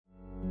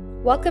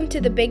Welcome to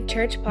the Big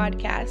Church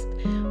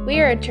Podcast. We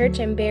are a church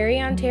in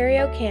Barrie,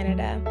 Ontario,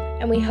 Canada,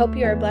 and we hope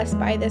you are blessed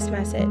by this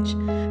message.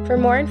 For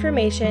more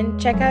information,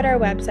 check out our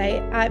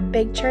website at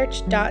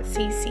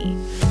bigchurch.cc.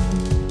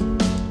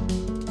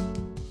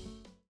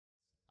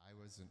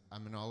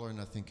 I'm an all or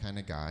nothing kind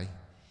of guy,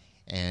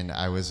 and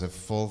I was a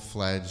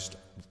full-fledged,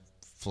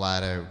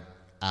 flat-out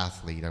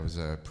athlete. I was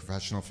a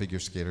professional figure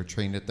skater,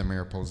 trained at the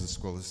Mariposa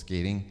School of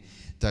Skating.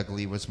 Doug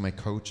Lee was my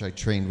coach. I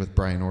trained with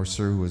Brian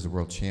Orser, who was a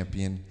world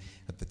champion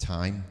at the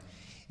time.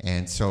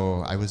 And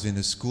so I was in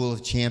a school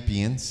of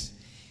champions.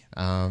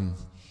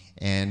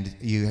 And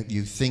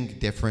you think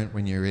different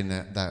when you're in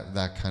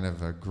that kind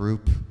of a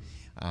group,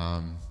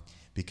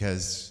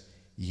 because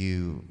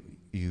you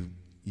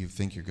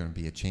think you're going to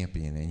be a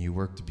champion and you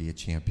work to be a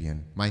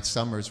champion. My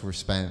summers were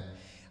spent,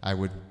 I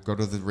would go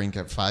to the rink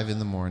at 5 in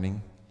the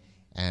morning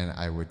and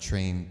I would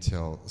train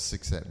till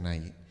 6 at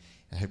night.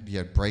 You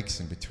had breaks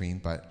in between,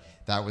 but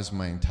that was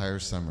my entire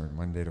summer,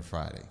 Monday to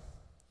Friday.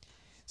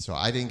 So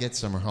I didn't get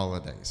summer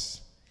holidays.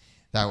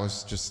 That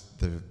was just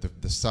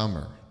the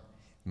summer.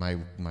 My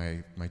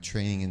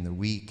training in the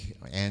week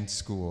and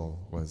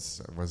school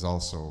was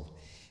also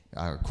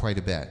quite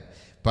a bit.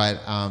 But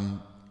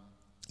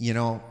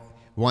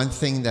one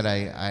thing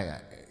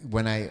that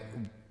when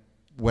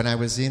I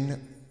was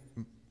in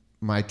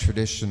my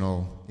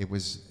traditional, it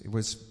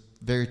was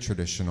very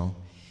traditional,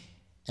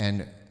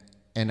 and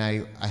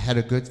I had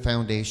a good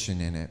foundation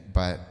in it,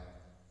 but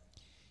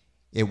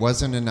it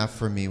wasn't enough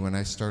for me when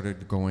I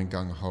started going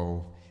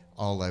gung-ho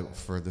all out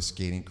for the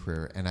skating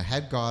career. And I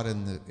had God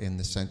in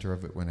the center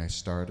of it when I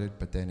started,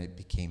 but then it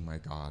became my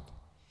God.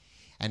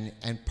 And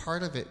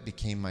part of it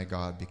became my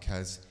God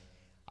because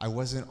I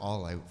wasn't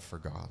all out for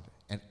God,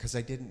 and because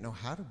I didn't know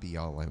how to be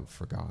all out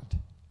for God.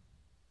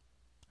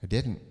 I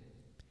didn't.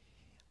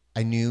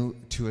 I knew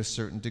to a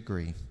certain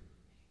degree,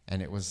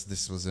 and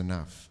this was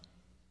enough.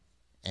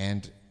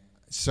 And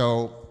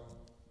so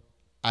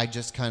I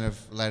just kind of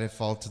let it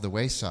fall to the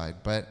wayside.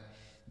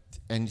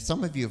 And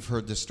some of you have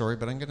heard this story,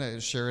 but I'm going to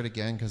share it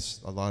again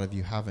because a lot of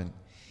you haven't.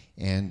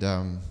 And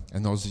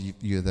those of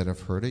you that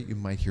have heard it, you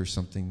might hear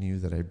something new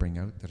that I bring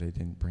out that I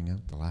didn't bring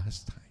out the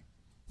last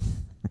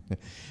time.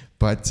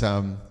 But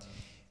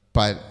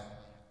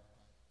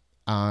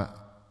I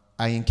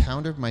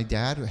encountered my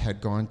dad, who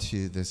had gone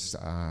to this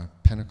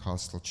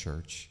Pentecostal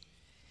church.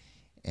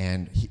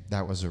 And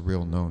that was a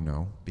real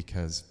no-no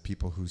because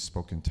people who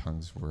spoke in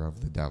tongues were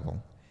of the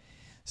devil.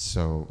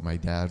 So my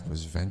dad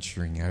was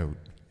venturing out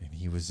and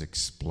he was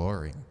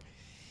exploring.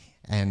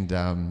 And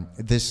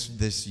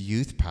this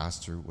youth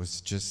pastor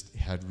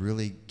had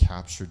really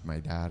captured my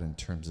dad in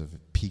terms of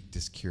piqued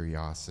his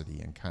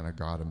curiosity and kind of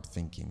got him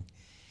thinking.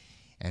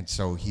 And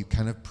so he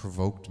kind of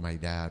provoked my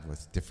dad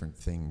with different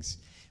things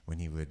when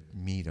he would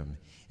meet him.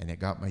 And it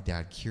got my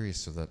dad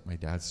curious, so that my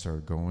dad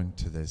started going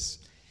to this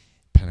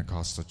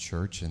Pentecostal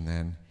church, and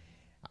then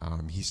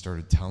he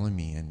started telling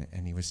me,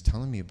 and he was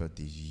telling me about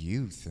these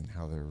youth and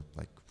how they're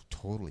like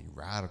totally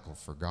radical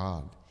for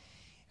God.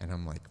 And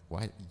I'm like,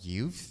 what,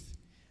 youth?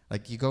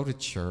 Like, you go to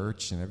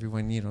church and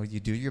everyone, you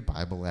do your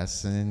Bible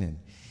lesson and,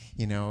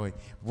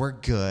 we're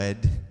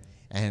good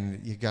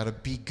and you got to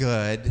be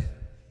good.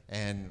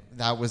 And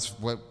that was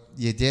what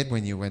you did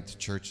when you went to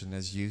church, and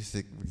as youth,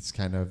 it was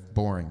kind of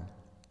boring.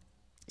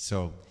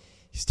 So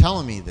he's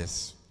telling me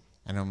this,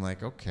 and I'm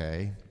like,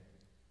 okay,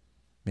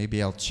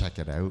 maybe I'll check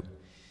it out.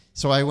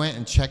 So I went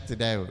and checked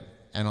it out,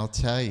 and I'll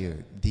tell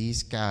you,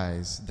 these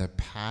guys, the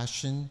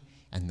passion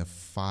and the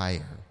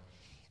fire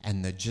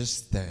and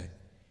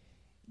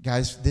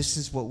guys, this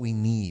is what we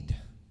need.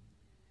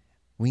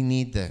 We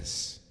need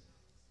this.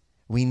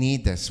 We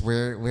need this.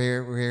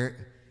 We're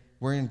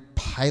in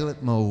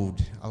pilot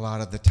mode a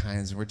lot of the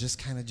times. We're just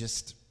kind of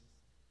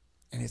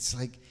and it's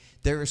like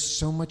there is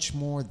so much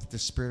more that the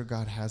Spirit of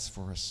God has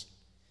for us.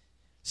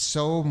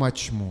 So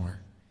much more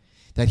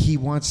that he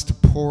wants to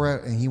pour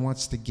out and he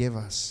wants to give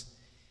us.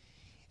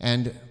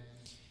 And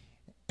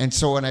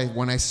so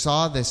when I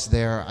saw this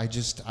there,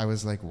 I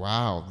was like,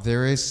 wow,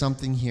 there is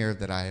something here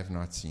that I have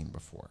not seen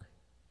before.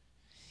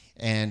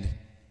 And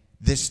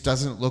this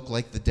doesn't look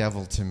like the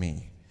devil to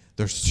me.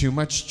 There's too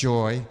much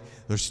joy.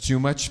 There's too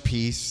much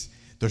peace.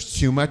 There's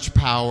too much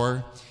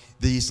power.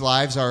 These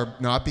lives are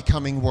not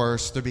becoming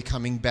worse. They're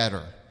becoming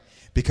better.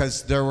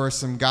 Because there were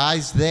some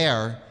guys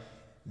there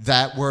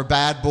that were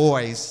bad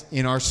boys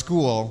in our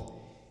school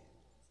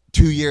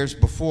 2 years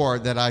before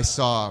that I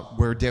saw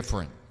were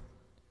different.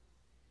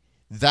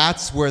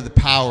 That's where the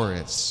power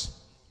is.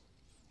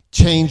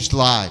 Changed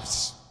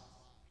lives.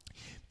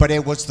 But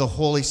it was the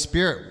Holy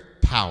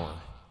Spirit power.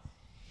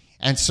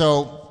 And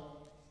so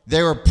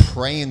they were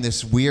praying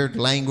this weird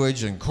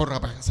language and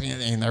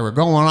they were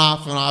going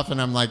off,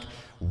 and I'm like,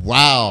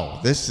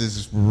 wow, this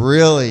is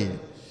really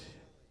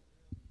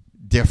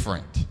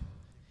different.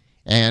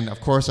 And of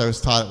course I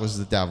was taught it was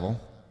the devil.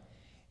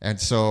 And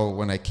so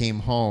when I came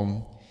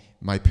home,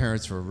 my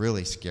parents were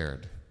really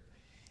scared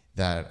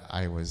that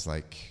I was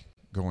like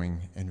going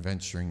and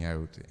venturing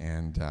out,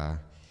 and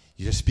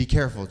you just be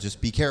careful,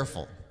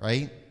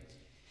 right?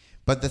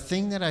 But the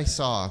thing that I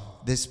saw,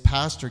 this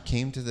pastor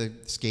came to the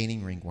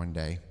skating rink one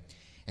day,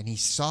 and he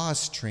saw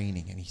us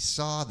training, and he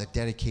saw the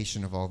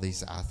dedication of all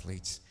these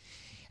athletes.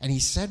 And he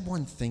said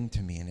one thing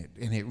to me,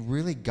 and it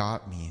really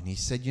got me. And he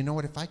said, you know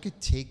what, if I could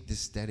take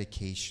this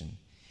dedication,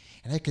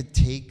 and I could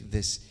take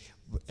this,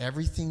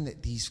 everything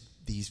that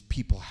these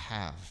people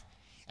have,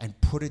 and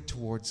put it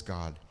towards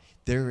God,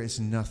 there is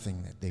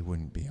nothing that they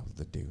wouldn't be able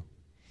to do.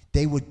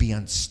 They would be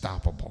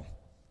unstoppable.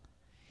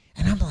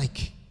 And I'm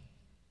like,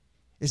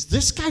 is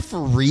this guy for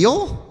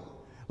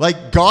real?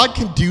 Like, God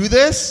can do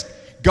this?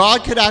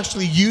 God could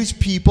actually use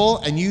people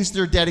and use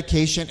their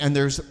dedication, and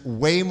there's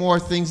way more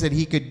things that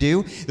he could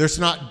do. There's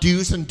not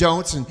do's and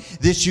don'ts, and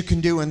this you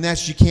can do and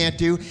this you can't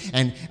do,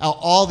 and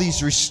all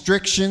these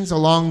restrictions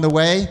along the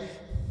way,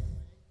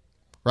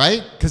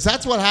 right? Because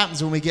that's what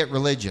happens when we get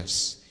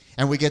religious,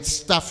 and we get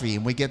stuffy,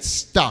 and we get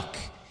stuck.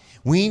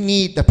 We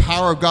need the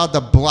power of God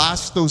to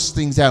blast those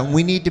things out, and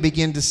we need to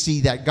begin to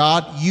see that,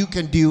 God, you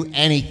can do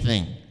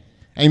anything.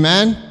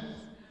 Amen?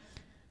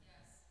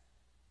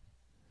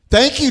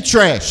 Thank you,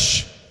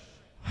 Trish.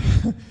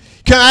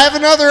 Can I have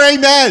another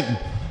amen?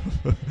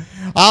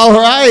 All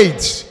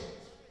right.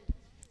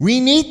 We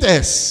need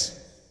this.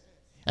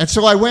 And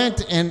so I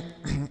went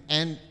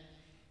and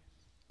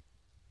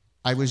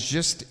I was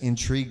just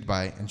intrigued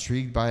by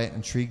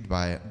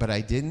it, but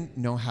I didn't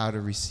know how to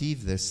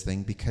receive this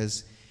thing,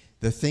 because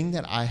the thing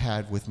that I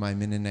had with my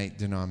Mennonite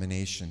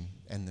denomination,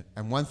 and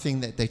one thing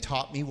that they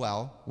taught me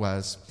well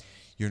was,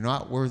 you're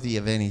not worthy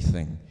of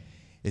anything.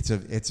 It's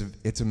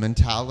a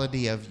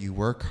mentality of you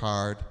work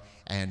hard,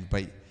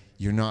 but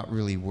you're not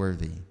really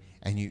worthy,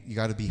 and you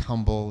got to be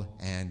humble,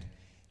 and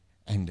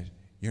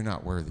you're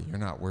not worthy,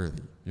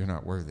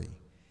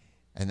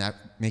 and that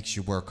makes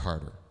you work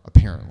harder,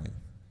 apparently.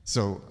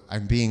 So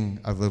I'm being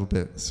a little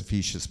bit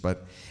facetious,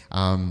 but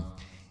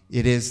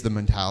it is the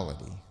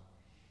mentality.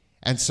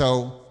 And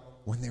so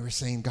when they were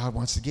saying God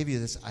wants to give you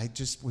this, I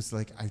just was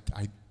like,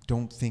 I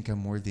don't think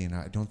I'm worthy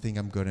enough. I don't think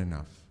I'm good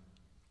enough.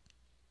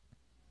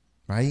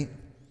 Right?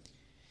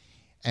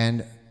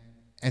 And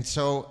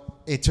so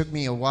it took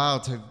me a while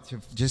to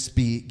just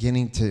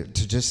beginning to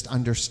just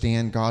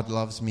understand God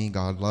loves me.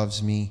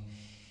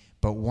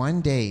 But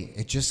one day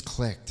it just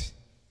clicked.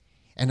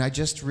 And I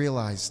just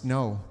realized,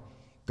 no,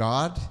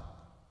 God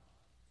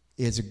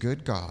is a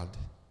good God,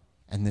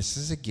 and this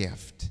is a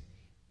gift,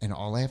 and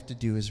all I have to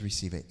do is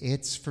receive it.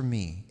 It's for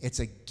me. It's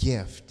a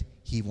gift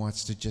he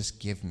wants to just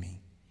give me.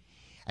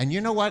 And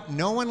you know what?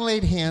 No one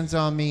laid hands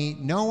on me.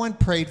 No one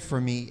prayed for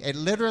me. It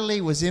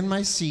literally was in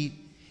my seat,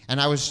 and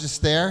I was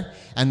just there,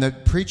 and the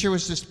preacher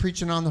was just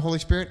preaching on the Holy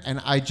Spirit,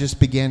 and I just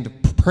began to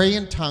pray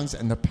in tongues,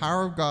 and the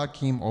power of God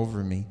came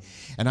over me.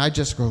 And I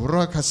just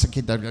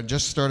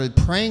started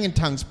praying in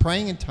tongues.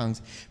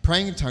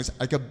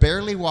 I could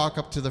barely walk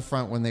up to the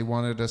front when they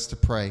wanted us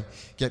to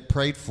get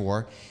prayed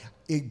for.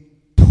 It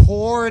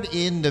poured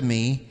into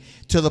me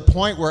to the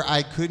point where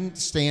I couldn't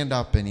stand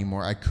up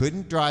anymore. I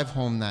couldn't drive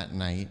home that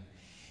night.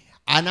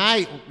 And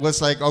I was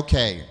like,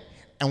 okay.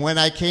 And when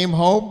I came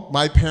home,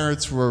 my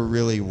parents were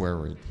really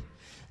worried.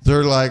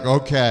 They're like,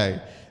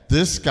 okay,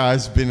 this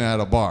guy's been at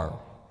a bar.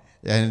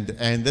 And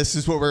this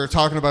is what we were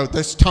talking about,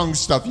 this tongue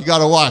stuff. You got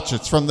to watch.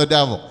 It's from the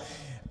devil.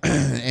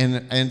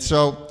 and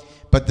so,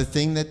 but the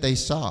thing that they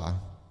saw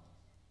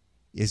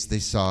is they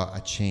saw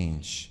a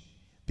change,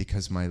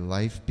 because my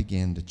life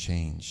began to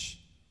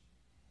change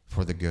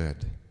for the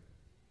good.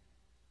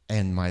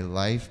 And my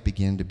life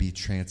began to be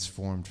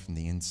transformed from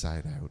the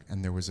inside out.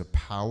 And there was a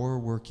power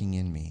working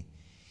in me.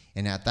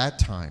 And at that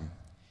time,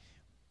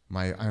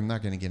 I'm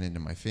not going to get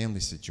into my family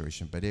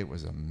situation, but it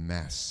was a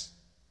mess.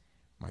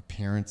 My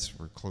parents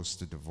were close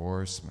to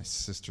divorce. My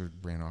sister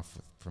ran off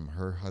from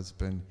her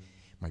husband.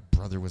 My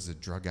brother was a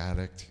drug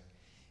addict.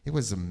 It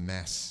was a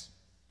mess.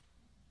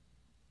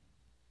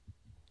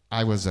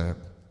 I was a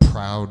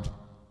proud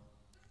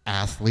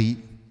athlete,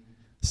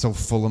 so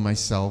full of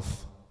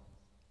myself,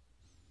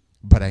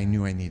 but I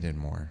knew I needed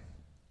more.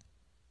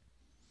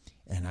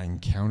 And I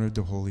encountered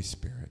the Holy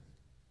Spirit.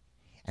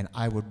 And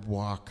I would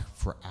walk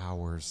for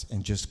hours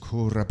and just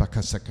and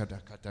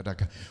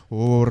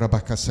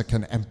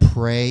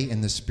pray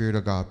in the Spirit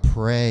of God.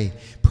 Pray,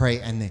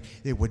 and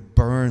it would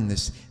burn.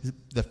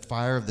 The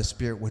fire of the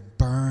Spirit would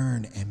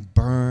burn and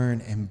burn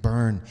and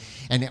burn.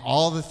 And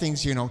all the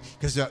things,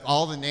 because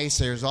all the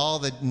naysayers, all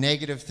the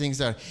negative things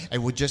that I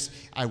would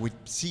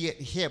see it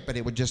hit, but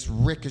it would just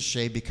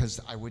ricochet,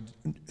 because I would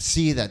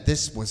see that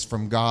this was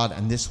from God,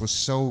 and this was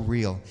so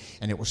real,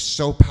 and it was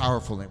so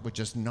powerful, and it would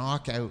just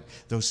knock out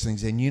those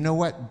things. And you know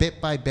what?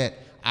 Bit by bit,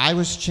 I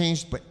was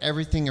changed, but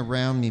everything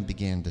around me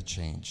began to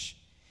change.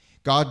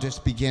 God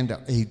just began to,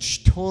 he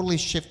totally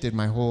shifted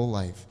my whole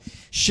life,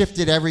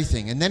 shifted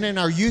everything. And then in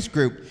our youth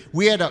group,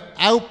 we had an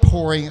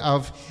outpouring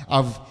of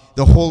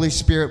the Holy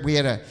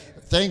Spirit.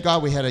 Thank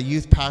God we had a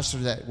youth pastor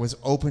that was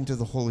open to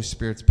the Holy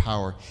Spirit's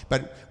power.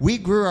 But we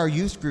grew our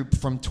youth group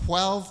from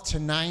 12 to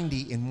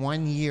 90 in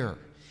 1 year.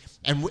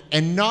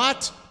 And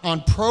not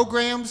on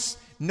programs,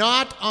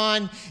 not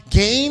on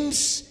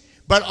games,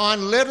 but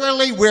on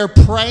literally we're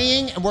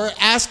praying and we're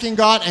asking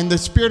God, and the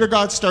Spirit of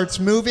God starts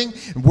moving,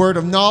 word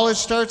of knowledge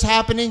starts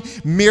happening,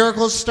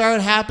 miracles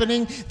start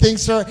happening,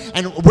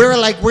 and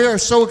we're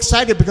so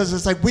excited because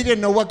it's like we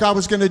didn't know what God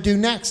was going to do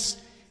next.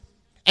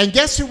 And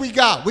guess who we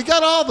got? We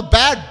got all the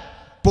bad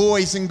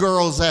boys and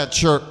girls at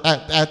church,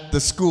 at the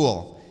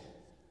school.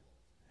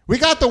 We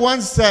got the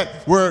ones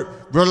that were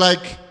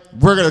like,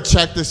 we're going to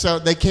check this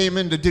out. They came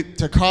in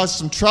to cause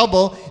some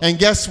trouble, and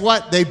guess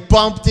what? They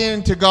bumped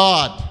into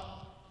God.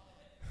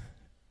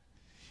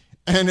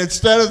 And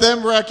instead of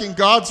them wrecking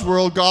God's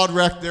world, God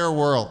wrecked their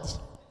world.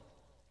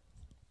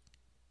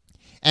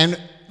 And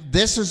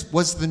this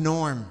was the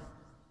norm.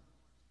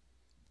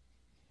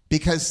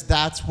 Because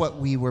that's what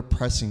we were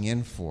pressing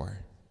in for.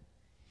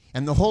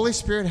 And the Holy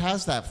Spirit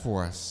has that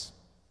for us.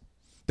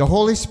 The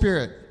Holy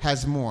Spirit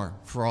has more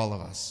for all of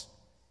us.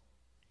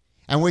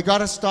 And we got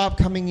to stop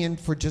coming in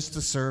for just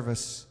a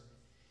service.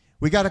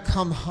 We got to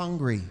come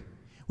hungry.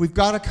 We've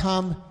got to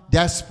come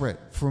desperate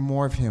for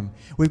more of Him.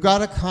 We've got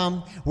to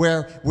come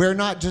where we're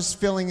not just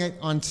filling it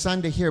on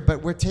Sunday here,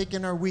 but we're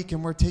taking our week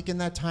and we're taking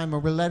that time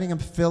and we're letting Him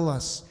fill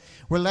us.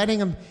 We're letting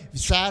Him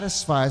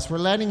satisfy us. We're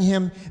letting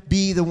Him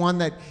be the one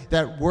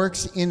that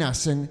works in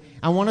us. And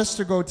I want us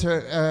to go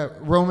to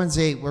Romans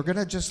 8. We're going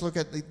to just look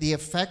at the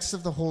effects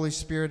of the Holy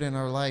Spirit in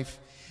our life.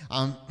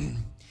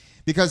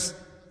 Because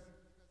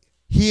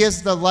He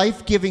is the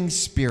life-giving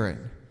Spirit,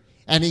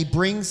 and He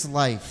brings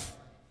life.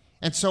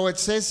 And so it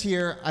says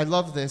here, I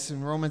love this,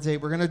 in Romans 8,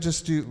 we're going to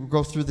just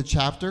go through the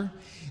chapter.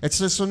 It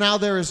says, so now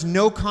there is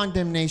no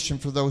condemnation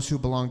for those who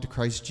belong to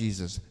Christ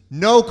Jesus.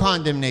 No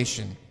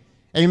condemnation.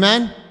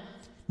 Amen?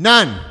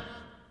 None.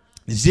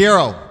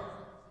 Zero.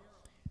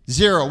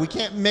 Zero. We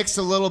can't mix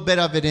a little bit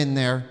of it in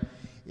there.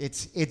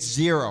 It's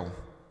zero.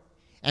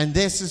 And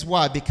this is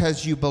why,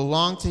 because you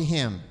belong to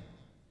Him.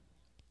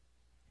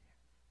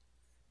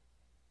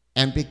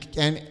 And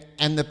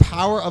the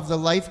power of the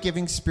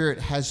life-giving Spirit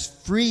has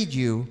freed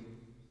you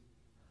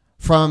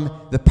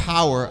from the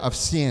power of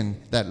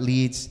sin that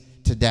leads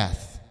to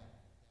death.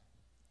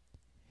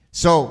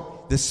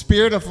 So the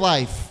Spirit of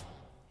life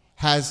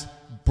has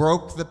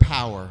broke the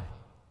power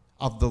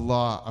of the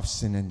law of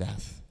sin and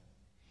death.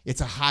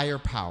 It's a higher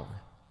power.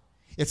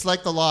 It's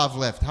like the law of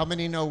lift. How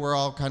many know we're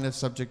all kind of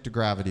subject to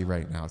gravity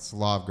right now? It's the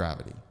law of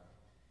gravity.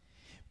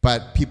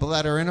 But people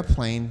that are in a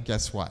plane,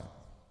 guess what?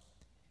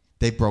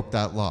 They broke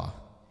that law.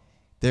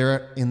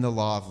 They're in the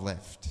law of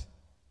lift.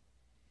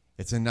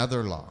 It's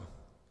another law.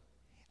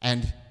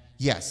 And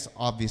yes,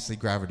 obviously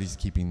gravity's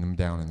keeping them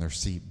down in their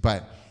seat,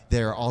 but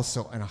they're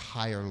also in a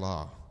higher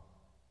law.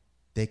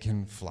 They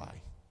can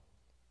fly.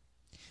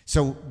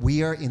 So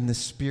we are in the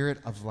Spirit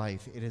of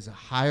life. It is a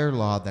higher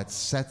law that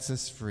sets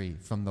us free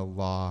from the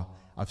law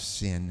of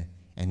sin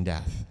and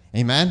death.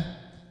 Amen?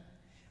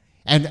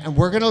 And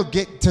we're going to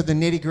get to the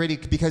nitty-gritty,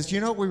 because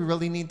you know what we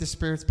really need the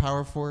Spirit's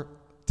power for?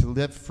 To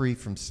live free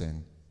from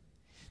sin.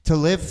 To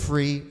live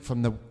free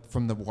from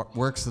the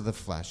works of the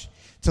flesh.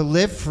 To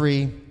live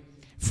free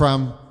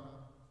from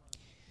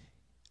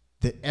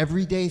the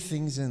everyday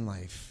things in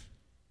life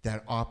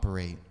that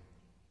operate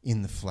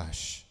in the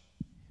flesh.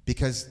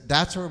 Because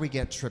that's where we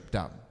get tripped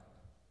up.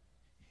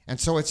 And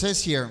so it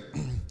says here,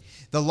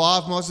 the law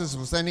of Moses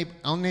was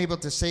unable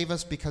to save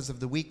us because of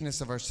the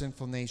weakness of our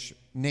sinful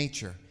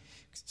nature.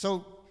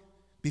 So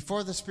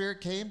before the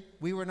Spirit came,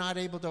 we were not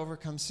able to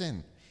overcome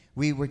sin.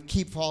 We would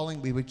keep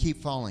falling. We would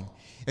keep falling.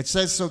 It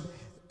says so.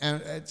 And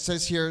it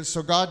says here,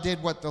 so God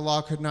did what the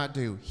law could not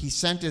do. He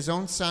sent His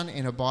own Son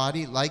in a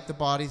body like the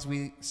bodies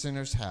we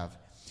sinners have.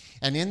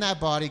 And in that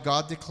body,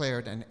 God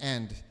declared an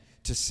end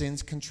to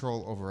sin's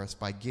control over us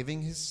by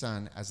giving His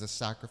Son as a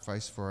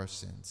sacrifice for our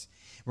sins.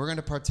 We're going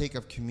to partake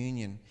of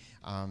communion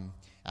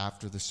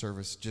after the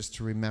service just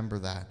to remember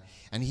that.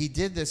 And He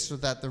did this so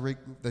that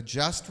the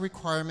just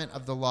requirement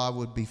of the law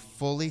would be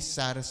fully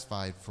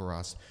satisfied for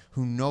us,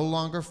 who no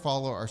longer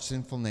follow our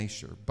sinful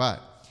nature,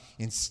 but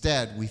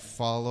instead we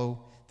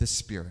follow the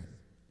Spirit.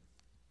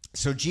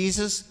 So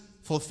Jesus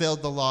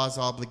fulfilled the law's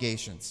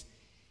obligations.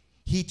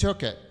 He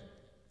took it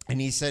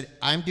and He said,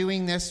 I'm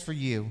doing this for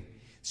you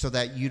so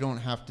that you don't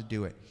have to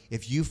do it.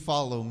 If you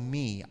follow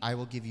me, I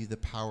will give you the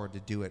power to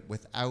do it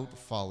without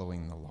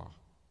following the law.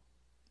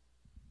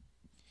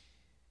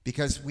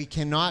 Because we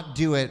cannot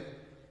do it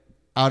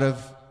out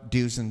of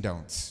do's and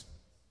don'ts.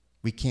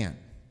 We can't.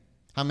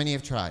 How many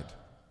have tried?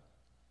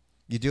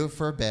 You do it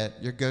for a bit,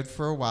 you're good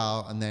for a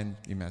while, and then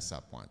you mess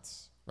up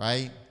once,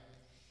 right?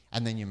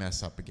 And then you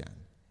mess up again.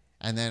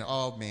 And then,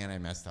 oh man, I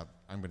messed up.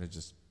 I'm going to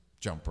just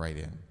jump right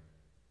in.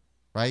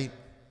 Right?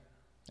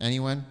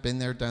 Anyone been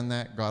there, done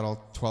that? Got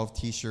all 12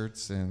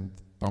 t-shirts and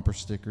bumper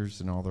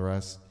stickers and all the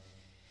rest?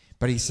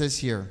 But he says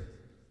here,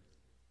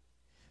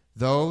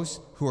 those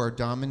who are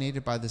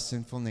dominated by the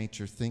sinful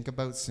nature think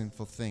about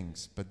sinful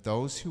things, but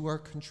those who are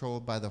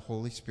controlled by the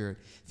Holy Spirit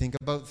think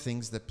about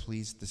things that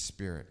please the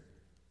Spirit.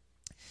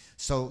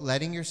 So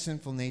letting your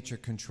sinful nature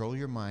control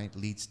your mind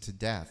leads to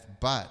death,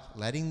 but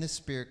letting the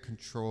Spirit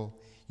control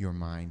your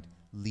mind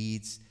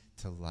leads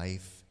to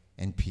life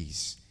and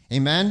peace.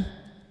 Amen?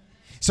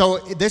 So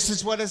this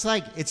is what it's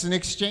like. It's an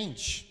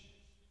exchange.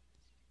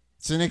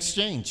 It's an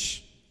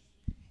exchange.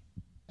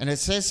 And it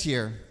says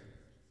here,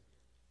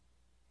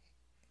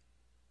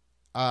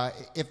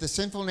 if the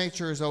sinful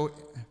nature is,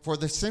 for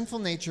the sinful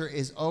nature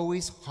is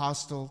always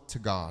hostile to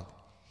God.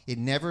 It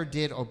never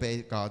did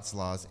obey God's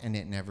laws, and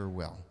it never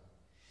will.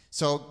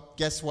 So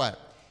guess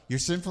what? Your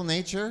sinful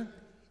nature,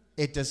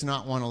 it does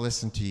not want to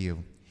listen to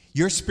you.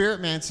 Your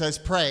spirit man says,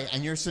 pray,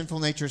 and your sinful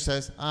nature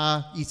says,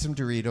 eat some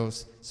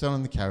Doritos, sit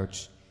on the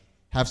couch,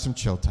 have some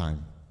chill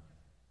time.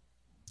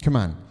 Come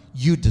on,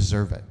 you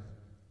deserve it.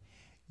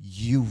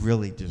 You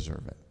really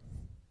deserve it.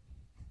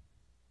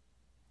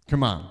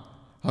 Come on.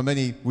 How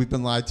many we've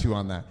been lied to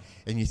on that?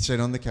 And you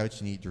sit on the couch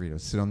and eat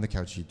Doritos. Sit on the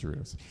couch, eat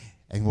Doritos.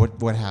 And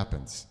what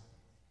happens?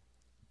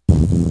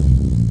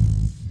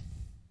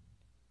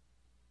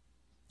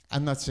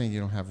 I'm not saying you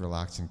don't have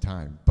relaxing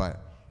time, but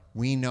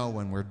we know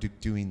when we're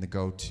doing the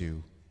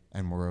go-to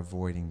and we're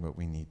avoiding what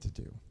we need to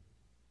do.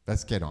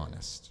 Let's get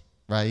honest,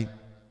 right?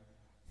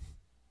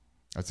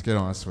 Let's get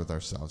honest with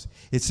ourselves.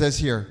 It says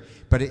here,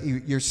 but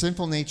your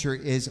sinful nature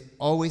is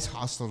always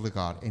hostile to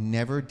God. It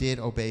never did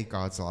obey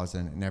God's laws,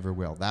 and it never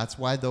will. That's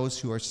why those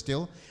who are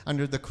still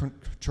under the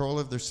control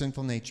of their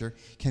sinful nature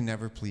can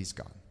never please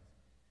God.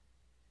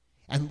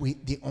 And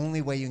the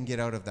only way you can get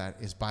out of that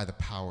is by the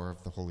power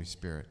of the Holy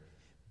Spirit.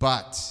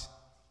 But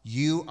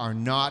you are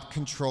not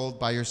controlled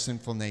by your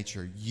sinful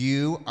nature.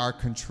 You are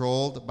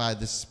controlled by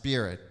the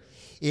Spirit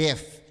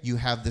if you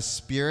have the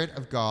Spirit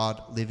of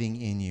God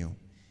living in you.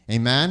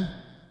 Amen?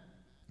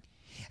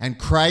 And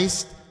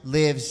Christ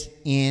lives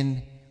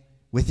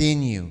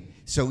within you.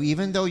 So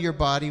even though your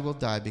body will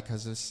die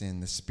because of sin,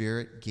 the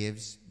Spirit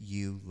gives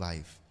you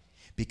life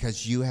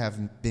because you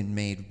have been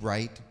made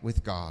right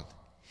with God.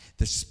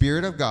 The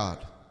Spirit of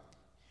God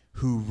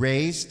who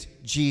raised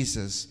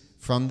Jesus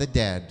from the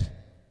dead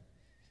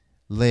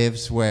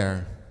lives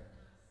where?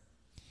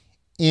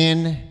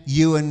 In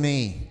you and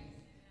me.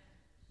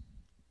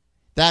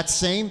 That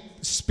same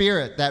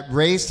Spirit that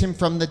raised him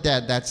from the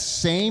dead, that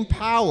same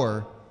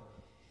power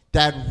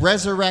that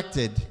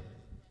resurrected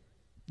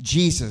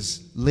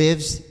Jesus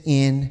lives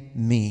in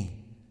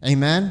me.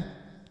 Amen?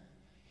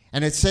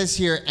 And it says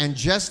here, and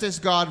just as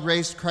God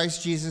raised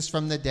Christ Jesus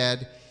from the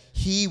dead,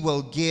 he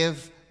will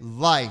give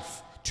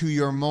life to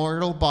your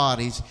mortal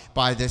bodies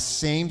by the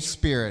same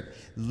Spirit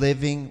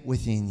living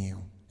within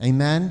you.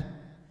 Amen?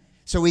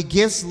 So he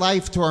gives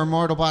life to our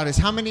mortal bodies.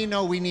 How many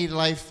know we need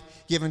life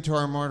given to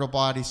our mortal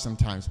bodies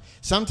sometimes?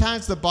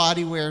 Sometimes the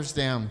body wears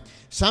down.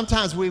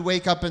 Sometimes we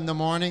wake up in the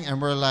morning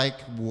and we're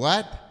like,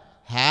 what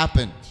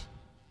happened?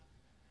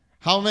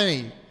 How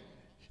many?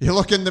 You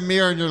look in the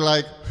mirror and you're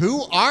like,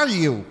 who are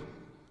you?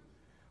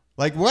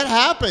 Like, what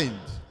happened?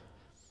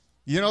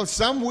 You know,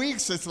 some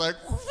weeks it's like,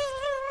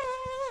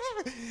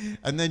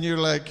 and then you're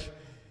like,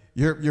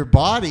 your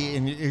body,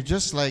 and you're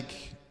just like,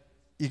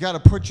 you got to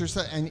put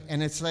yourself,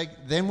 and it's like,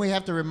 then we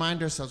have to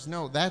remind ourselves,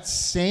 no, that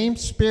same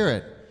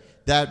Spirit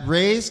that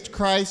raised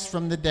Christ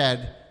from the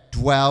dead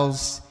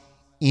dwells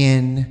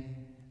in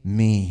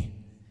me.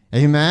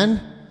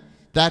 Amen?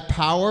 That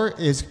power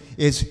is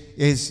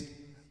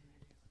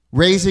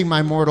raising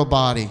my mortal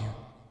body.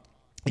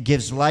 It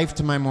gives life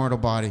to my mortal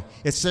body.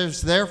 It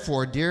says,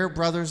 therefore, dear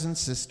brothers and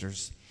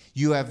sisters,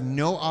 you have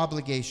no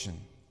obligation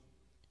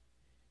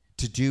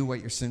to do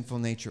what your sinful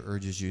nature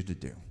urges you to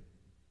do.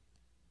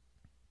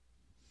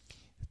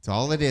 It's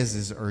all it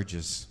is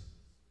urges.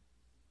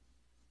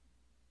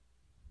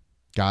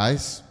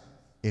 Guys,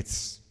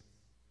 it's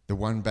the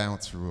one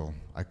bounce rule,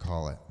 I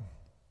call it.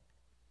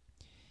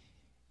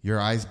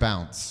 Your eyes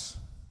bounce.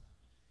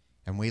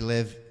 And we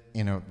live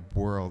in a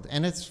world,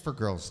 and it's for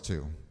girls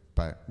too,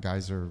 but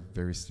guys are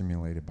very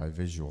stimulated by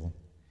visual.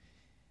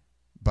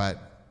 But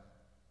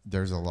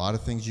there's a lot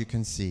of things you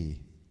can see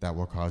that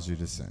will cause you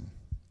to sin.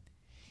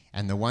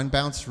 And the one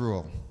bounce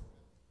rule,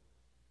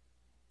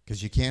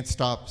 because you can't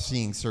stop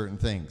seeing certain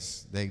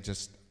things. They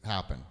just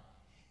happen.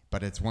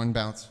 But it's one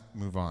bounce,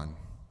 move on.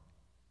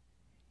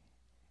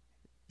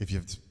 If you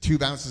have 2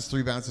 bounces,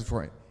 3 bounces,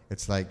 4,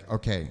 it's like,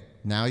 okay,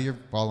 now you're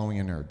following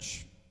an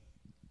urge.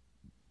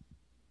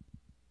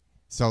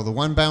 So the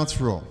one bounce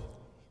rule.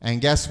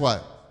 And guess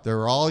what?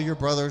 They're all your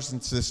brothers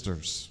and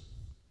sisters.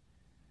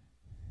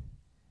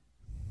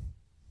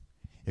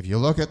 If you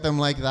look at them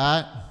like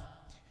that,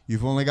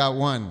 you've only got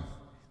one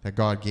that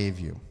God gave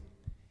you.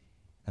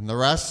 And the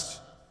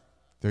rest,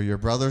 they're your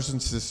brothers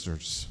and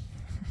sisters.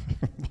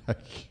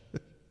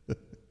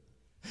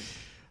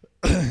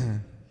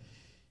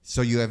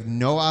 So you have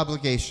no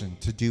obligation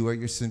to do what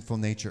your sinful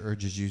nature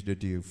urges you to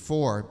do.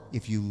 For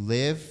if you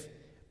live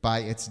by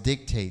its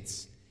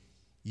dictates,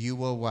 you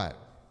will what?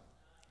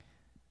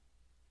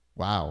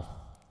 Wow.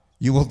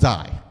 You will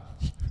die.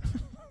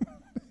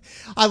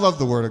 I love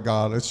the Word of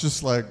God. It's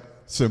just like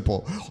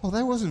simple. Oh,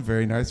 that wasn't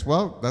very nice.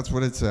 Well, that's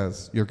what it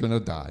says. You're going to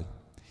die.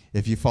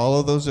 If you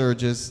follow those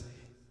urges,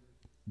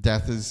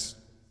 death is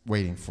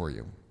waiting for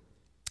you.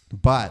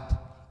 But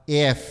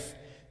if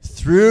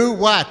through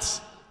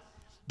what?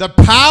 The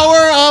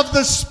power of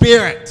the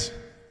Spirit.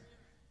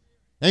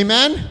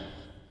 Amen?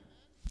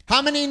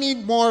 How many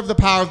need more of the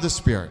power of the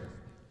Spirit?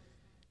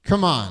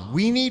 Come on,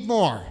 we need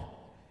more.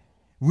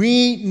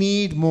 We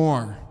need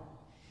more.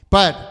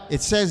 But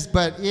it says,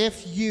 but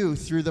if you,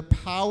 through the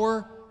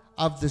power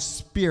of the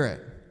Spirit,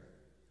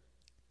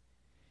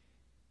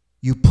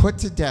 you put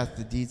to death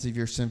the deeds of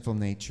your sinful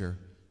nature,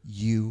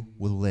 you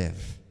will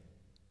live.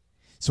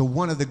 So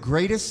one of the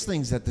greatest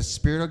things that the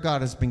Spirit of God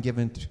has been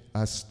given to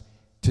us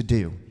to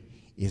do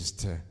is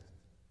to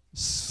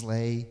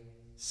slay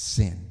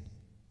sin,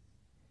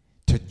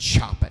 to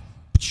chop it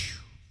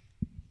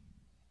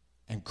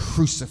and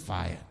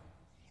crucify it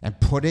and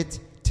put it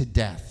to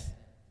death.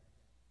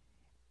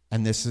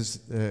 And this is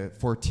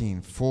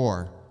 14.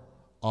 For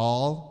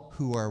all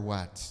who are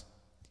what?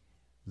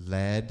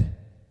 Led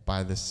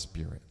by the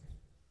Spirit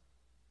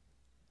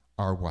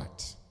are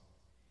what?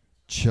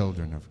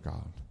 Children of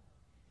God.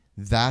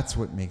 That's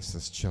what makes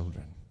us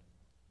children.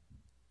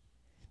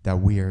 That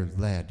we are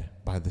led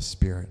by the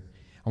Spirit.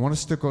 I want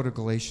us to go to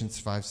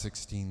Galatians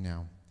 5:16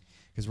 now,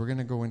 because we're going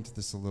to go into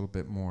this a little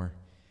bit more.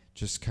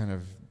 Just kind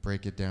of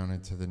break it down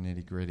into the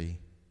nitty-gritty.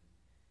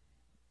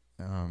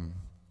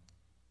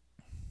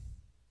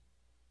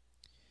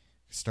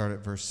 Start at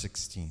verse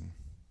 16.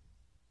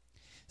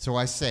 So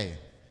I say,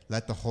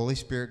 let the Holy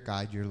Spirit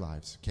guide your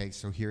lives. Okay,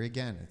 so here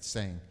again, it's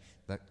saying,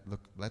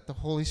 let the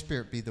Holy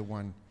Spirit be the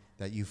one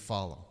that you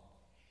follow.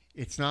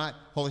 It's not,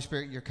 Holy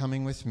Spirit, you're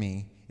coming with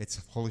me.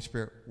 It's, Holy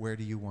Spirit, where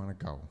do you want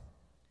to go?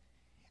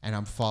 And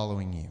I'm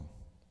following you.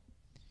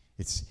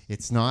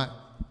 It's not,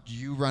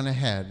 you run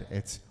ahead.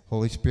 It's,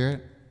 Holy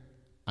Spirit,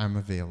 I'm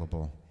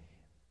available.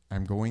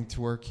 I'm going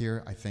to work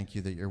here. I thank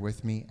you that you're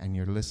with me and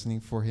you're listening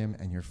for him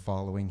and you're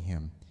following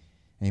him.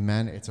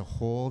 Amen. It's a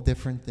whole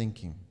different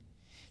thinking.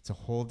 It's a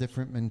whole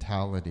different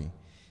mentality.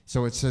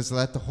 So it says,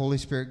 let the Holy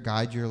Spirit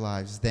guide your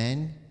lives.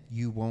 Then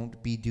you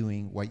won't be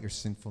doing what your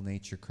sinful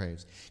nature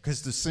craves.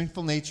 Because the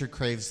sinful nature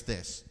craves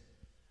this.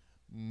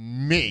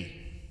 Me.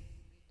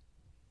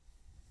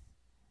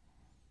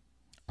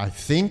 I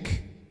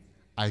think,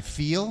 I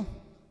feel,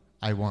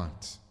 I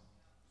want.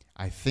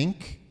 I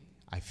think,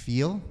 I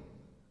feel,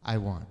 I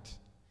want.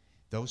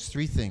 Those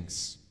three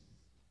things.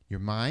 Your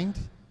mind,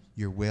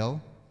 your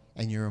will,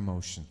 and your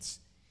emotions.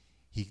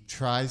 He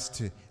tries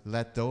to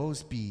let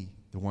those be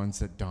the ones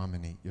that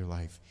dominate your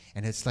life.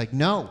 And it's like,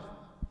 no,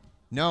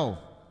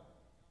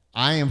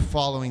 I am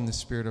following the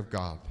Spirit of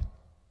God.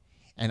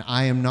 And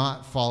I am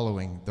not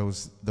following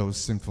those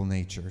sinful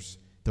natures,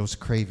 those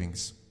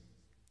cravings.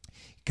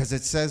 Because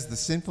it says the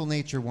sinful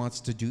nature wants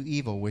to do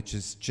evil, which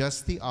is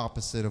just the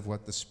opposite of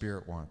what the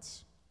Spirit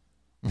wants.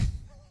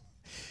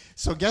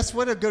 So guess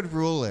what a good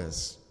rule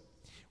is?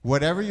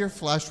 Whatever your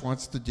flesh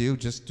wants to do,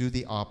 just do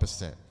the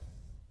opposite.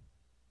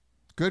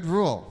 Good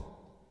rule.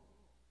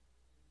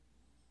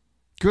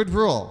 Good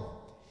rule.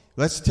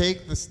 Let's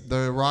take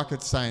the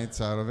rocket science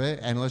out of it,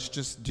 and let's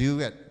just do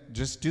it.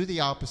 Just do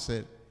the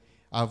opposite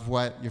of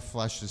what your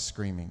flesh is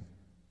screaming.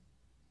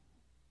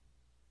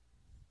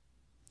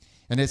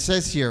 And it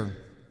says here,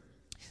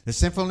 the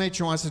sinful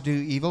nature wants to do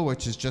evil,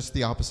 which is just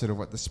the opposite of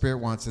what the Spirit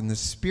wants. And the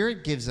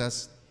Spirit gives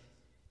us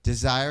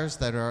desires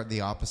that are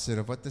the opposite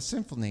of what the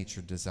sinful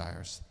nature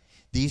desires.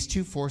 These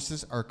two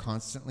forces are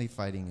constantly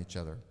fighting each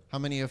other. How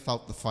many have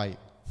felt the fight?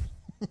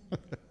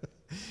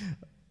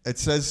 It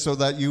says, so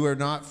that you are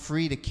not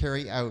free to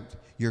carry out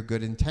your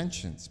good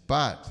intentions.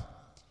 But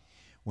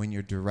when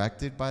you're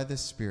directed by the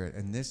Spirit,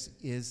 and this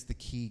is the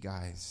key,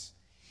 guys,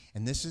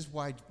 and this is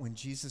why when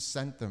Jesus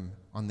sent them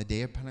on the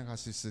day of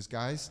Pentecost, he says,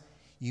 guys,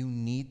 you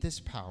need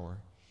this power.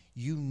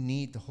 You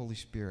need the Holy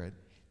Spirit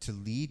to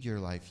lead your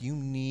life. You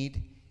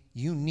need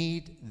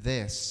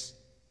this,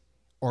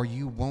 or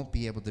you won't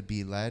be able to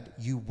be led.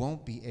 You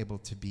won't be able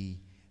to be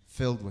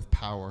filled with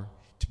power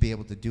to be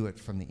able to do it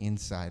from the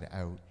inside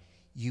out.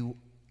 You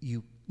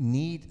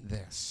need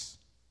this.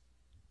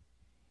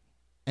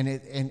 And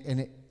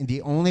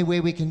the only way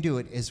we can do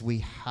it is we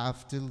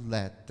have to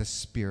let the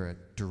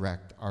Spirit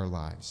direct our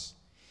lives.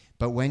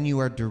 But when you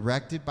are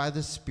directed by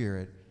the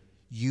Spirit,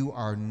 you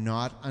are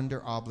not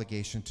under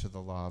obligation to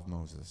the law of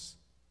Moses.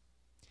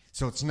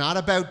 So it's not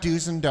about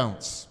do's and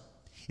don'ts.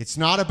 It's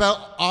not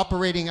about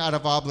operating out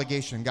of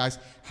obligation. Guys,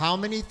 how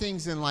many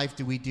things in life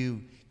do we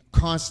do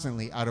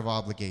constantly out of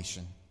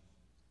obligation?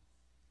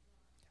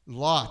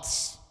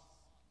 Lots.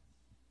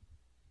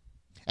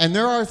 And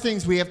there are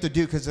things we have to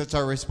do because it's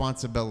our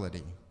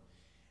responsibility.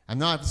 I'm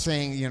not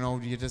saying,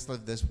 you just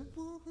live this,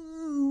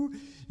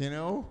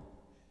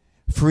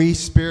 free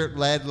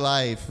Spirit-led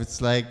life.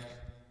 It's like,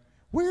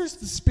 where's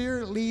the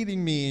Spirit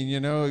leading me?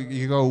 And,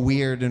 you go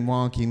weird and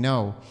wonky.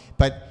 No.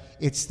 But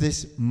it's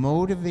this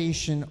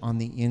motivation on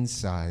the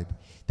inside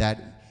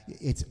that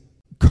it's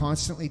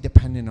constantly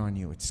dependent on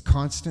you. It's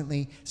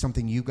constantly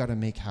something you got to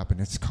make happen.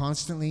 It's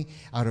constantly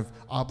out of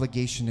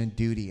obligation and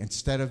duty.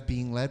 Instead of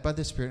being led by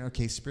the Spirit,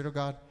 okay, Spirit of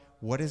God,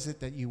 what is it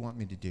that you want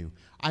me to do?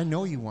 I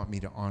know you want me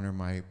to honor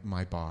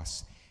my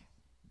boss.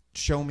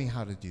 Show me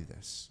how to do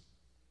this.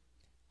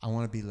 I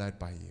want to be led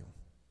by you.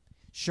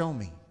 Show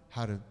me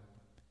how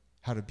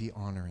to be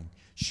honoring.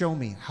 Show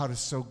me how to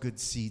sow good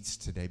seeds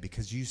today,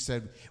 because you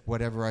said,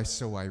 whatever I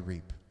sow, I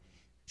reap.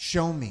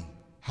 Show me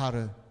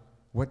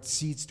what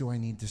seeds do I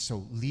need to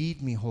sow?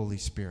 Lead me, Holy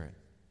Spirit.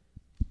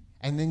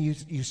 And then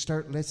you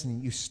start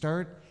listening. You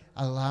start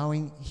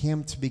allowing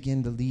him to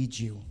begin to lead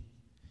you.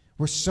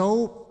 We're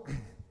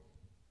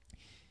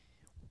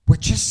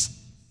just,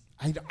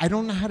 I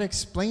don't know how to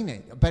explain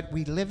it, but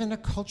we live in a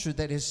culture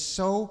that is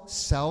so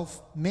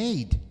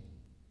self-made.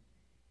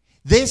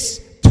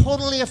 This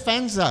totally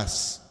offends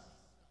us.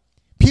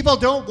 People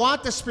don't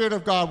want the Spirit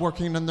of God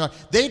working in them.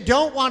 They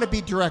don't want to be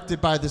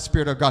directed by the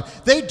Spirit of God.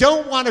 They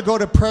don't want to go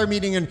to prayer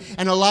meeting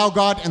and allow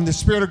God and the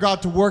Spirit of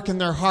God to work in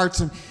their hearts.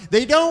 And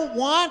they don't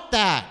want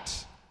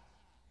that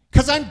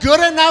because I'm good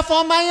enough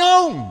on my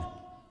own.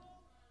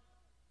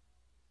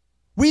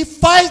 We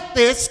fight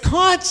this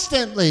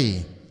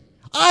constantly.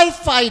 I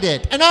fight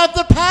it, and I'm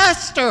the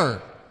pastor.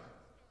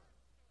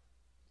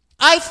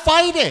 I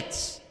fight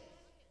it.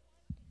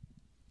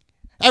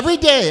 Every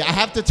day I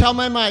have to tell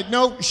my mind,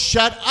 no,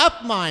 shut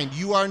up, mind.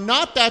 You are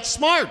not that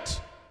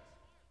smart.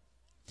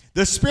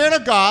 The Spirit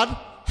of God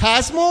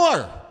has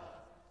more.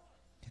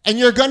 And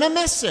you're going to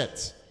miss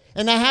it.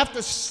 And I have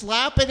to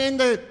slap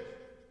it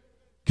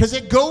because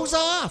it goes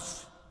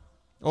off.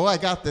 Oh, I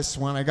got this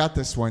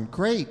one.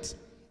 Great.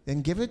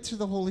 Then give it to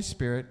the Holy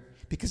Spirit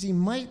because he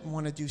might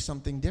want to do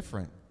something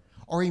different.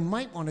 Or he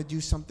might want to do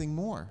something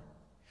more.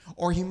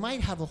 Or he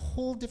might have a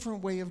whole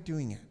different way of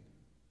doing it.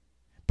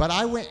 But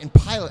I went in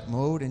pilot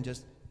mode and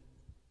just,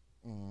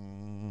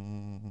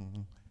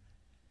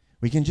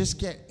 we can just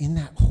get in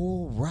that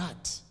whole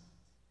rut.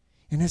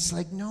 And it's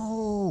like,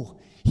 no,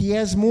 he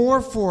has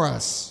more for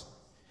us.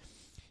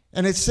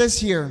 And it says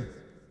here,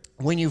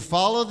 when you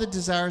follow the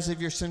desires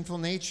of your sinful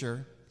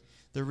nature,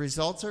 the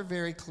results are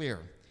very clear.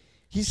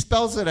 He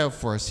spells it out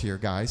for us here,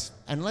 guys.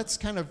 And let's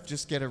kind of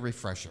just get a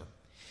refresher.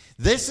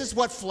 This is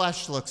what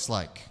flesh looks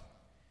like.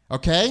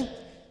 Okay?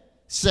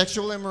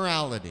 Sexual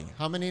immorality.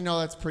 How many know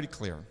that's pretty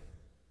clear?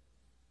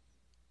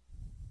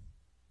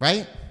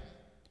 Right?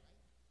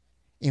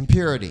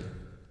 Impurity.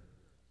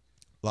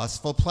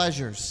 Lustful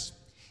pleasures.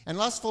 And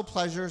lustful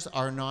pleasures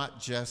are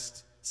not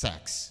just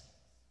sex.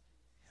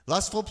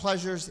 Lustful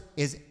pleasures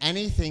is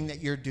anything that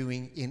you're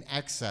doing in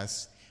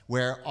excess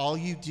where all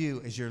you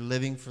do is you're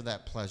living for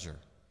that pleasure.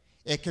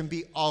 It can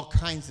be all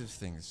kinds of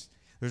things.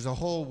 There's a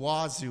whole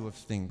wazoo of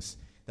things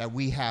that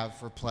we have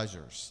for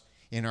pleasures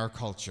in our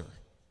culture.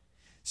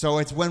 So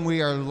it's when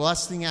we are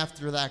lusting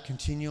after that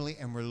continually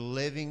and we're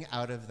living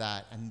out of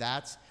that. And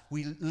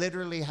we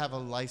literally have a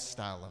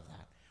lifestyle of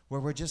that, where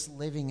we're just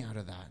living out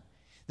of that.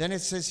 Then it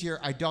says here,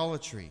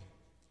 idolatry,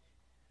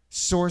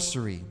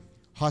 sorcery,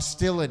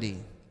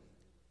 hostility,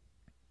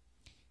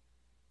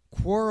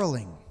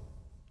 quarreling,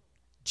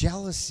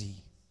 jealousy,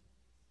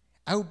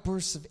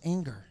 outbursts of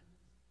anger,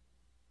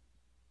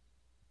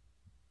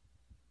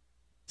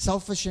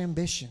 selfish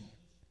ambition.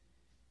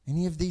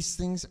 Any of these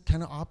things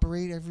kind of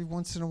operate every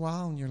once in a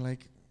while, and you're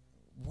like,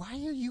 why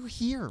are you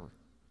here?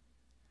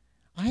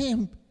 I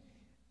am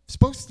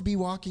supposed to be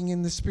walking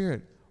in the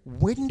Spirit.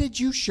 When did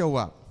you show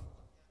up?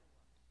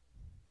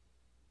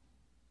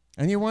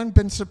 Anyone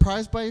been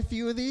surprised by a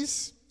few of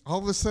these? All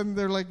of a sudden,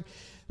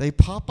 they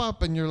pop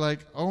up, and you're like,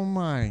 oh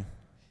my.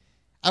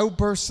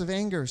 Outbursts of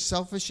anger,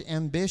 selfish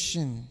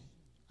ambition.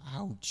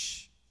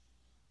 Ouch.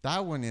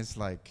 That one is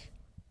like,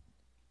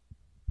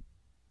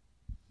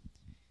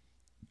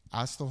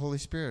 ask the Holy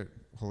Spirit,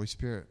 Holy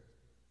Spirit,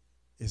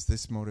 is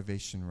this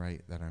motivation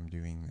right that I'm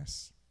doing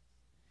this?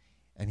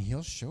 And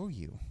he'll show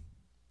you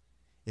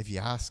if you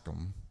ask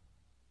him.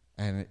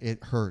 And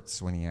it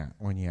hurts when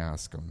you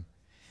ask him.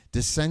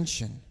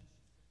 Dissension,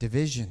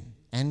 division,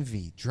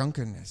 envy,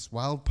 drunkenness,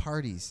 wild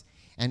parties,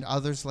 and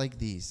others like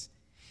these.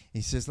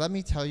 He says, let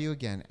me tell you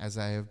again, as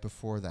I have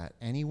before that,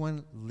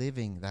 anyone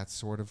living that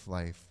sort of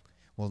life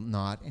will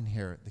not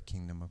inherit the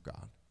kingdom of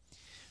God.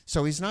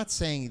 So he's not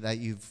saying that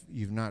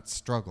you've not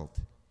struggled,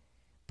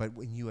 but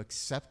when you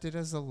accept it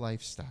as a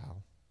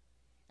lifestyle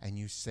and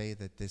you say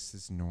that this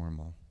is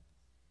normal,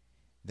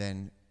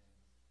 then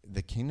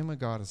the kingdom of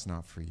God is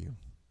not for you.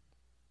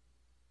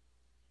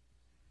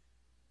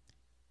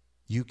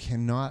 You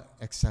cannot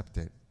accept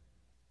it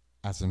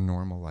as a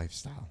normal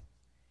lifestyle.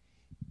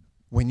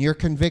 When you're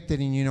convicted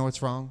and you know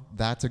it's wrong,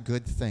 that's a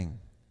good thing.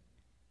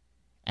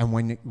 And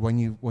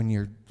when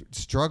you're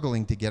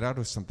struggling to get out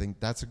of something,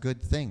 that's a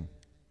good thing.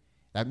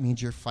 That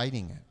means you're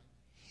fighting it.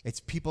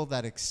 It's people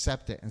that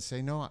accept it and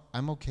say, no,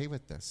 I'm okay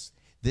with this.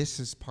 This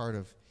is part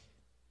of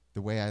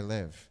the way I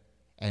live,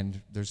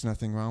 and there's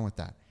nothing wrong with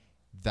that.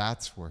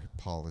 That's where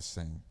Paul is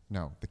saying,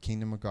 no, the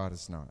kingdom of God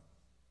is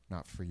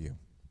not for you.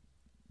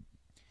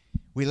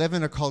 We live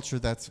in a culture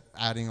that's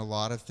adding a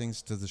lot of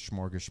things to the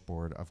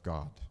smorgasbord of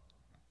God,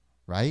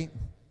 right?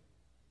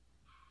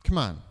 Come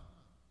on.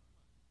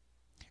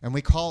 And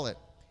we call it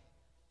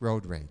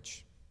road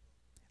rage.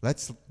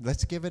 Let's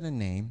give it a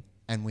name.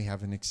 And we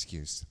have an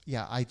excuse.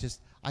 Yeah,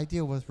 I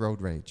deal with road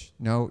rage.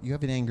 No, you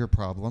have an anger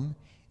problem,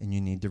 and you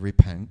need to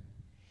repent,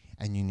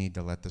 and you need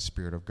to let the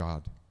Spirit of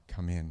God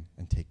come in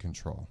and take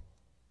control.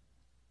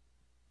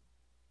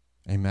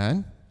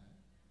 Amen?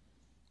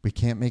 We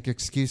can't make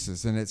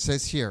excuses. And it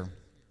says here,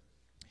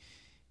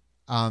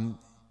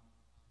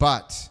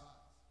 But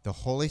the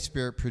Holy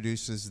Spirit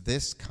produces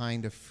this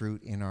kind of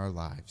fruit in our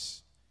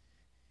lives.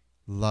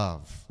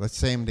 Love. Let's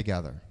say them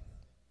together.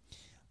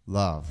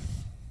 Love,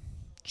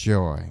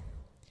 joy,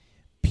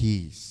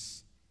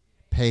 peace,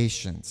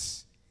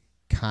 patience,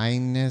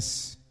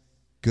 kindness,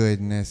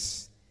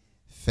 goodness,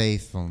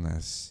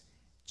 faithfulness,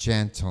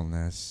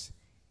 gentleness,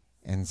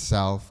 and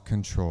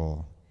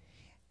self-control.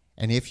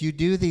 And if you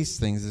do these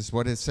things, this is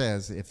what it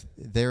says, if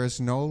there is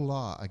no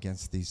law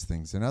against these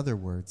things. In other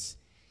words,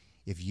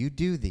 if you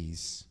do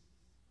these,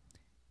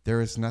 there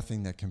is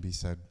nothing that can be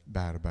said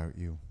bad about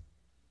you.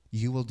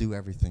 You will do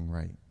everything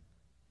right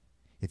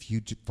if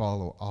you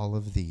follow all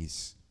of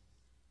these.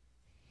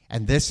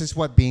 And this is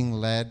what being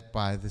led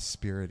by the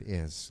Spirit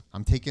is.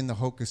 I'm taking the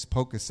hocus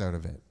pocus out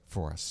of it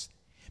for us,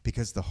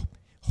 because the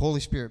Holy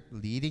Spirit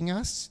leading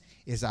us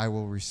is I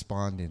will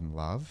respond in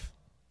love.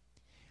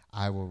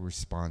 I will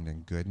respond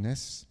in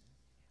goodness.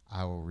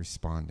 I will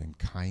respond in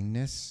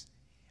kindness.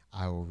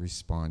 I will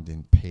respond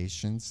in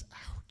patience.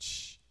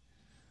 Ouch.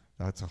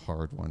 That's a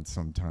hard one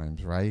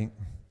sometimes, right?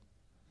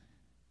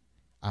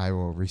 I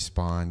will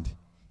respond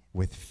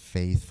with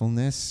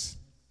faithfulness,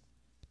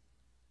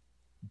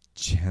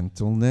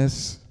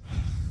 gentleness.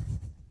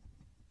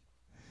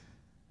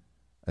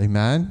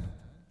 Amen?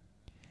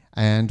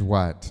 And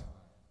what?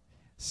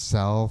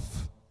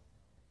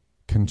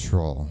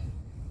 Self-control.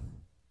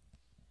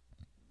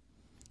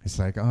 It's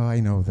like, oh, I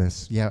know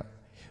this. Yeah,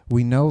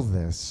 we know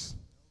this,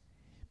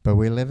 but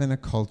we live in a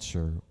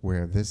culture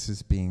where this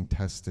is being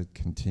tested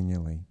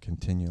continually.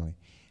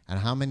 And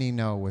how many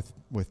know with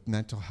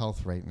mental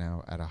health right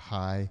now at a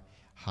high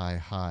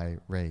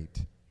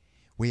rate,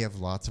 we have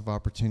lots of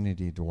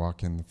opportunity to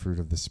walk in the fruit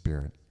of the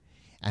Spirit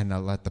and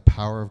let the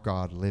power of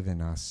God live in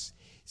us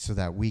so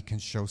that we can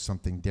show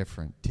something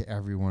different to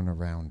everyone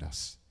around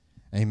us.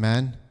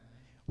 Amen?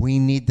 We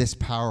need this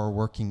power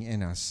working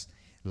in us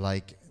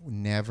like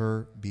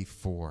never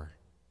before.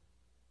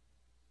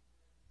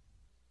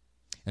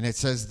 And it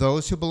says,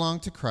 those who belong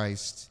to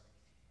Christ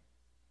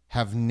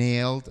have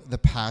nailed the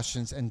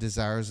passions and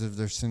desires of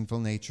their sinful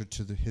nature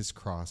to his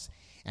cross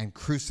and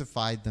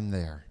crucified them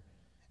there.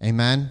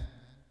 Amen?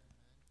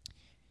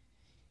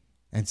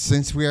 And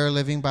since we are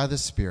living by the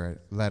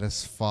Spirit, let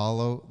us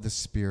follow the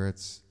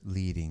Spirit's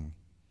leading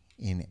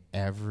in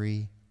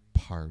every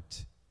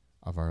part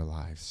of our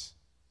lives.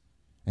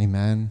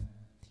 Amen?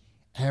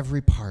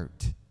 Every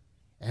part.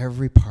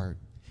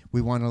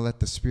 We want to let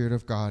the Spirit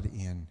of God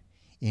in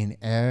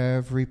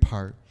every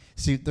part.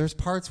 See, there's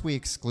parts we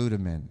exclude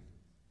him in.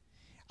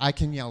 I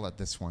can yell at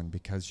this one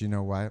because you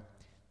know what?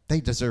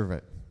 They deserve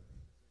it.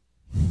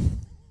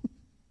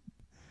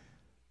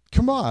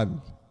 Come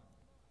on.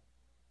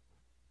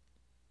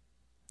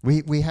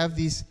 We have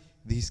these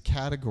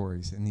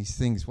categories and these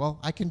things. Well,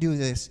 I can do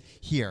this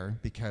here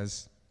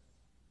because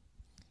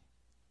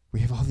we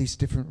have all these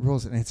different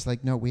rules. And it's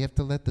like, no, we have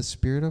to let the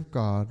Spirit of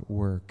God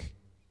work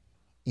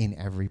in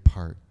every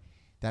part.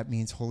 That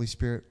means, Holy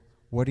Spirit,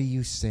 what are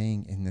you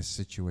saying in this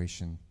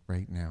situation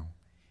right now?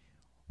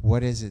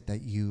 What is it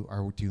that you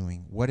are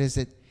doing? What is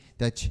it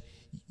that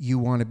you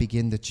want to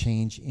begin to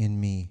change in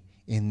me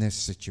in this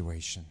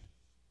situation?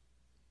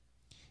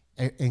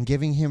 And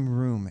giving him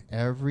room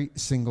every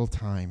single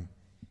time.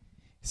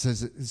 It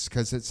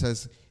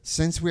says,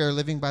 since we are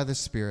living by the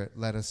Spirit,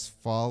 let us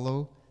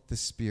follow the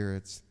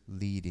Spirit's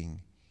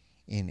leading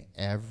in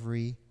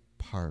every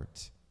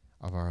part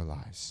of our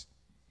lives.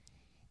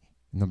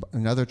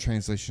 Another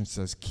translation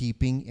says,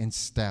 keeping in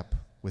step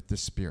with the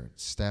Spirit,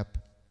 step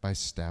by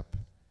step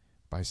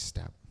by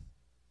step.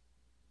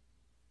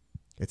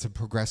 It's a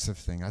progressive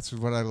thing. That's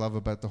what I love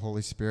about the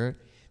Holy Spirit,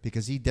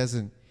 because he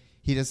doesn't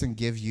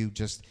give you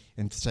just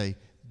and say,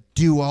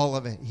 do all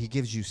of it. He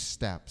gives you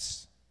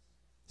steps,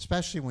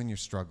 especially when you're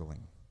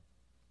struggling.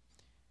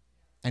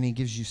 And he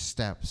gives you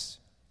steps.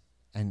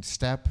 And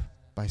step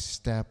by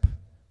step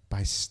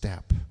by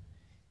step,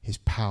 his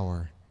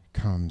power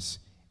comes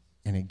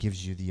and it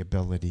gives you the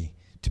ability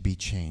to be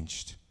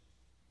changed.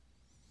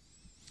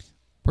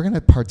 We're going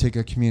to partake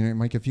of communion.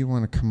 Mike, if you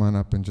want to come on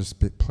up and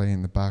just play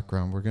in the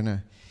background, we're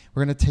going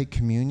to take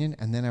communion,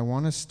 and then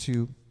we're going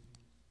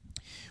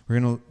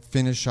to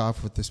finish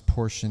off with this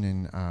portion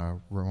in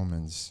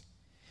Romans.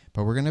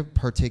 But we're going to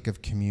partake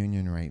of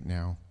communion right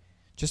now,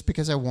 just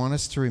because I want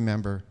us to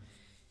remember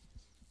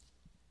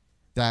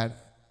that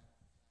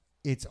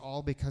it's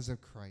all because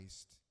of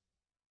Christ.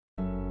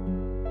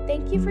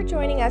 Thank you for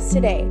joining us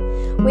today.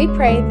 We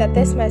pray that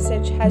this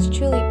message has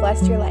truly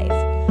blessed your life.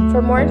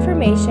 For more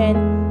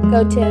information,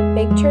 go to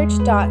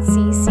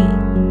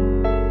bigchurch.cc.